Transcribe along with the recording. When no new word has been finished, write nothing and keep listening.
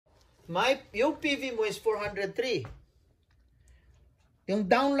yung PV mo is 403. Yung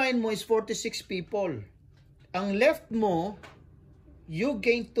downline mo is 46 people. Ang left mo, you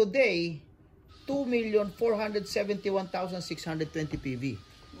gained today 2,471,620 PV.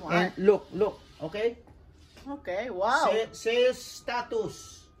 Wow. And look, okay? Okay, wow. Sales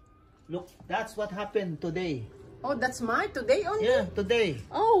status. Look, that's what happened today. Oh, that's mine today only? Yeah, today.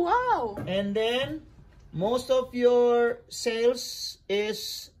 Oh, wow. And then, most of your sales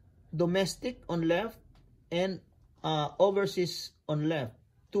is domestic on left and overseas on left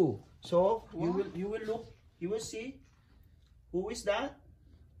too. So, wow. you will look, you will see who is that.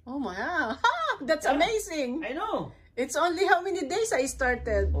 Oh my, that's amazing. I know. It's only how many days I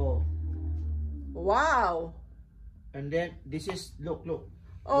started? Oh. Wow. And then, this is, look.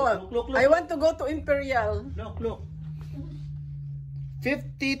 Oh, look. I want to go to Imperial. Look.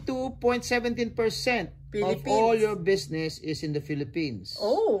 52.17% of all your business is in the Philippines.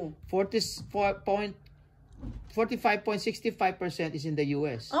 Oh. 45.65% is in the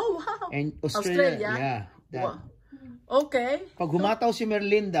US. Oh, wow. And Australia. Yeah. Wow. Okay. Pag humataw si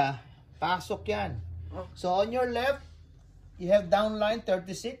Merlinda, pasok yan. So on your left, you have downline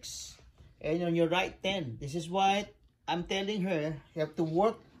 36. And on your right, 10. This is why I'm telling her, you have to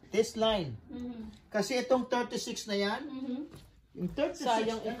work this line. Kasi itong 36 na yan, yung 36,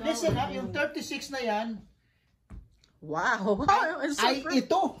 listen ha, yung 36 na yan, wow, ay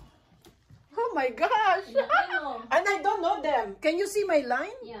ito. Oh my gosh. And I don't know them. Can you see my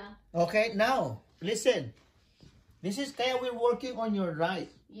line? Yeah. Okay, now, listen. This is kaya we're working on your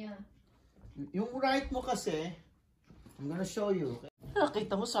right. Yeah. Yung right mo kasi, I'm gonna show you. Okay?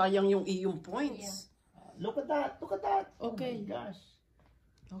 Kita mo, sayang yung iyong points. Yeah. Look at that. Okay. Oh my gosh.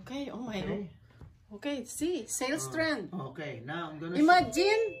 Okay, oh my. Okay, see, sales trend. Okay, now I'm gonna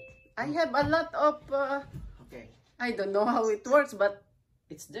imagine, I have a lot of, okay. I don't know how it works, but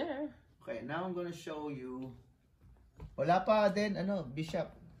it's there. Okay, now I'm gonna show you. Wala pa din, Bishop.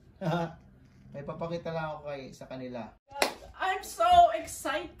 May papakita lang ako sa kanila. I'm so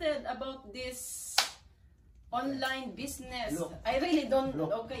excited about this online business. Look. I really don't.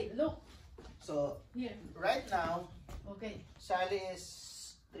 Look. Okay, look. So, Here. right now, Okay. Sally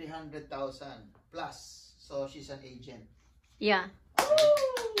is 300,000 plus. So, she's an agent. Yeah.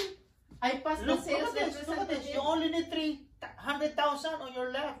 I passed the sales Look at this. representative. You only need 300,000 on your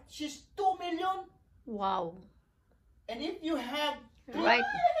left. She's 2 million. Wow. And if you have, Right.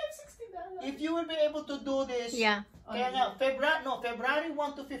 $60. if you will be able to do this, Yeah. kaya nga, February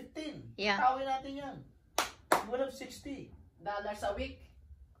 1 to 15. Yeah. Tawin natin yan. We'll have $60 a week.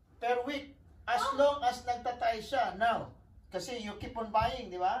 per week. As long as nagtatay siya. Now, kasi you keep on buying,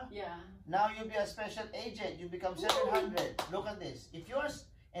 di ba? Yeah. Now you'll be a special agent. You become 700. Look at this. If yours,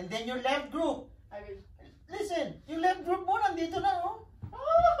 and then your left group. I will. Listen, yung left group mo nandito na, oh.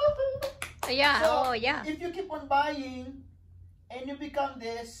 Yeah. So, Oh, yeah. if you keep on buying, and you become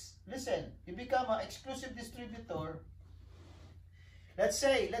this, listen, you become an exclusive distributor. Let's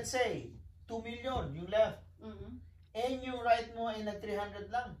say, 2 million yung left. And yung right mo ay nag 300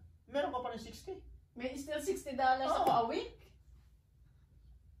 lang. Meron ka pa rin 60. May still $60 ako a week?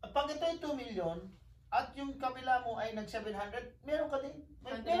 Pag ito ay 2 million, at yung kabila mo ay nag 700, meron ka din.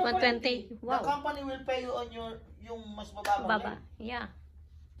 120. Wow. The company will pay you on yung mas mababang Baba. rate. Yeah.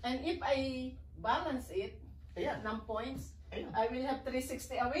 And if I balance it, Ayan. ng points, Ayan. I will have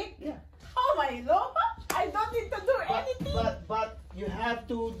 360 a week? Yeah. Oh my Lord! I don't need to do anything! But you have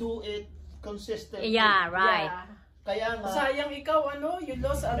to do it consistently. Yeah, right. Yeah. Kaya nga, Sayang ikaw, you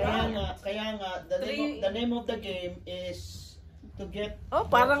lost a lot. kaya nga, the name of the game is to get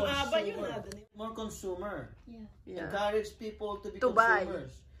Parang more aba yun consumer. More consumer. Yeah. Encourage people to be To buy.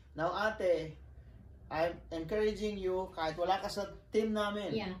 consumers. Now, ate, I'm encouraging you, kahit wala ka sa team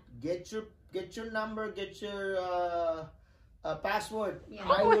namin, Yeah. get your number, get your password. Yeah.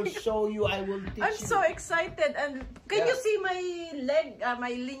 I will show you, I will teach I'm you. so excited. And can Yeah. you see my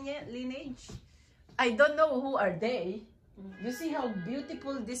my lineage? I don't know who are they. You see how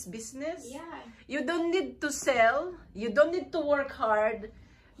beautiful this business? Yeah. You don't need to sell. You don't need to work hard.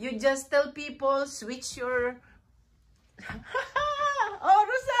 You just tell people, switch your... Oh,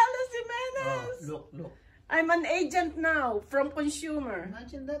 Rosales Jimenez! Oh, look. I'm an agent now from consumer.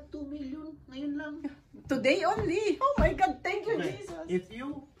 Imagine that, 2 million, ngayon lang. Today only. Oh my God, thank you, Okay. Jesus. If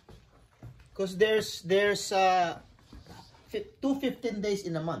you, because there's 2 15 days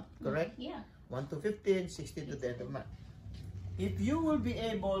in a month, correct? Yeah. 1 to 15, 16 to the end of the month. If you will be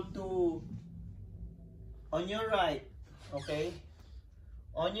able to, on your right, okay,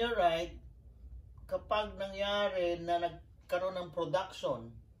 on your right, kapag nangyari na nagkaroon ng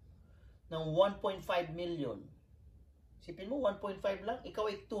production ng 1.5 million, Sipin mo, 1.5 lang. Ikaw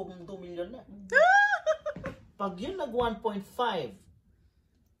ay 2 million na. Pag yun nag 1.5,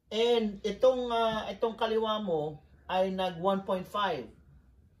 and itong kaliwa mo ay nag 1.5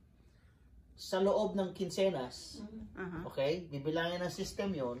 sa loob ng kinsenas, okay? Bibilangin ng system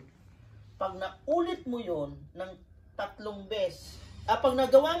yon. Pag naulit mo yon ng 3 beses, pag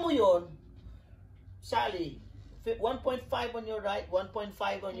nagawa mo yon, Sally, 1.5 on your right, 1.5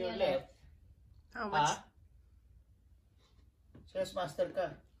 on your left. How much? Sales master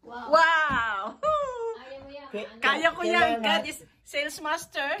ka. Wow! Kaya ko yan. God is sales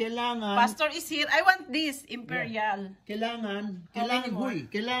master. Kailangan, Pastor is here. I want this. Imperial. Kailangan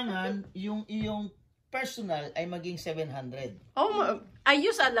yung iyong personal ay maging 700. Oh, I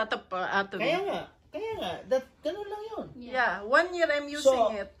use a lot of Atomy. Kaya nga, ganun lang yun. Yeah, 1 year I'm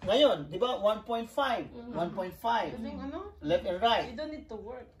using it. Ngayon, di ba, 1.5, 1.5, left and right. You don't need to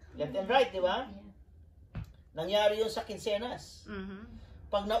work. Left and right, di ba? Nangyari yun sa kinsenas.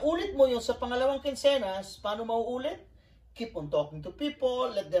 Pag naulit mo yun sa pangalawang kinsenas, paano mauulit? Keep on talking to people,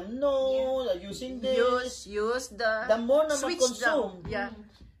 let them know, using this. Use the more na switch mag-consume.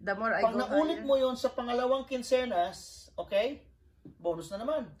 The more I Pag go naulit higher. mo yun sa pangalawang kinsenas, okay? Bonus na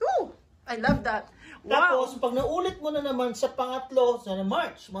naman. Ooh, I love that. Tapos, Wow. pag naulit mo na naman sa pangatlo, sa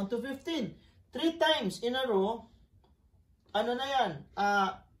March 1 to 15, 3 times in a row, ano na yan?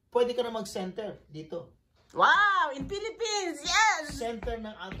 Pwede ka na mag-center dito. Wow, in Philippines, yes! Center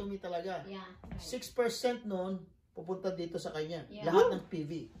ng Atomy talaga. Yeah. 6% nun, pupunta dito sa kanya. Yeah. Lahat ng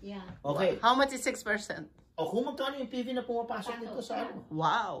PV. Yeah. Okay. How much is 6%? O kung magkano yung PV na pumapasok dito sa ano.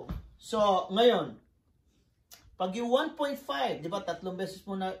 Wow. So, ngayon, pag yung 1.5, di ba, 3 beses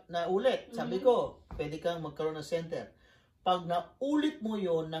mo na ulit. Sabi ko, pwede kang magkaroon ng center. Pag naulit mo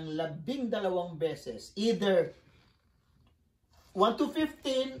yon ng 12 beses, either 1 to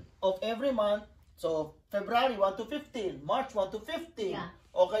 15 of every month, so February 1 to 15, March 1 to 15, Yeah.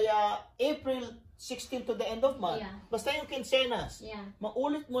 o kaya April 16 to the end of month, Yeah. basta yung kinsenas, Yeah.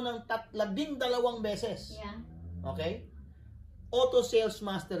 maulit mo ng 12 beses. Yeah. Okay? Auto sales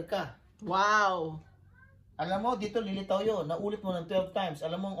master ka. Wow. Alam mo, dito lilitaw yun. Naulit mo ng 12 times.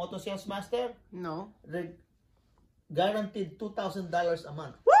 Alam mo ang auto sales master? No. Guaranteed $2,000 a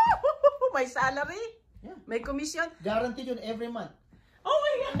month. Woo! My salary? Yeah. May commission? Guaranteed yun every month. Oh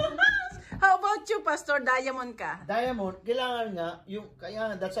my God! How about you, Pastor? Diamond ka? Diamond, kailangan nga,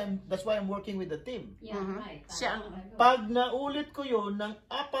 kaya that's why I'm working with the team. Yeah. Right. Siya. Pag naulit ko yun ng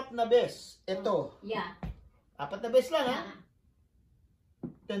 4 na bes, ito, Yeah. 4 na bes lang ha, Yeah.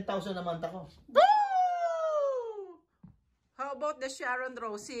 10,000 a month ako. Woo! How about the Sharon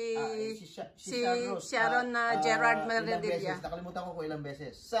Rose? Sharon Gerard Meredilla. Nakalimutan ko kung ilang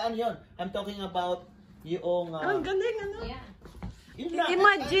beses. Saan yun? I'm talking about yung... Ang galing, ano? Yeah. yun lang.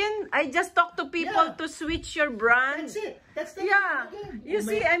 Imagine, I just talk to people Yeah. to switch your brand. That's it. That's the Yeah. again. You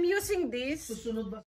see, I'm using this. Susunod ba?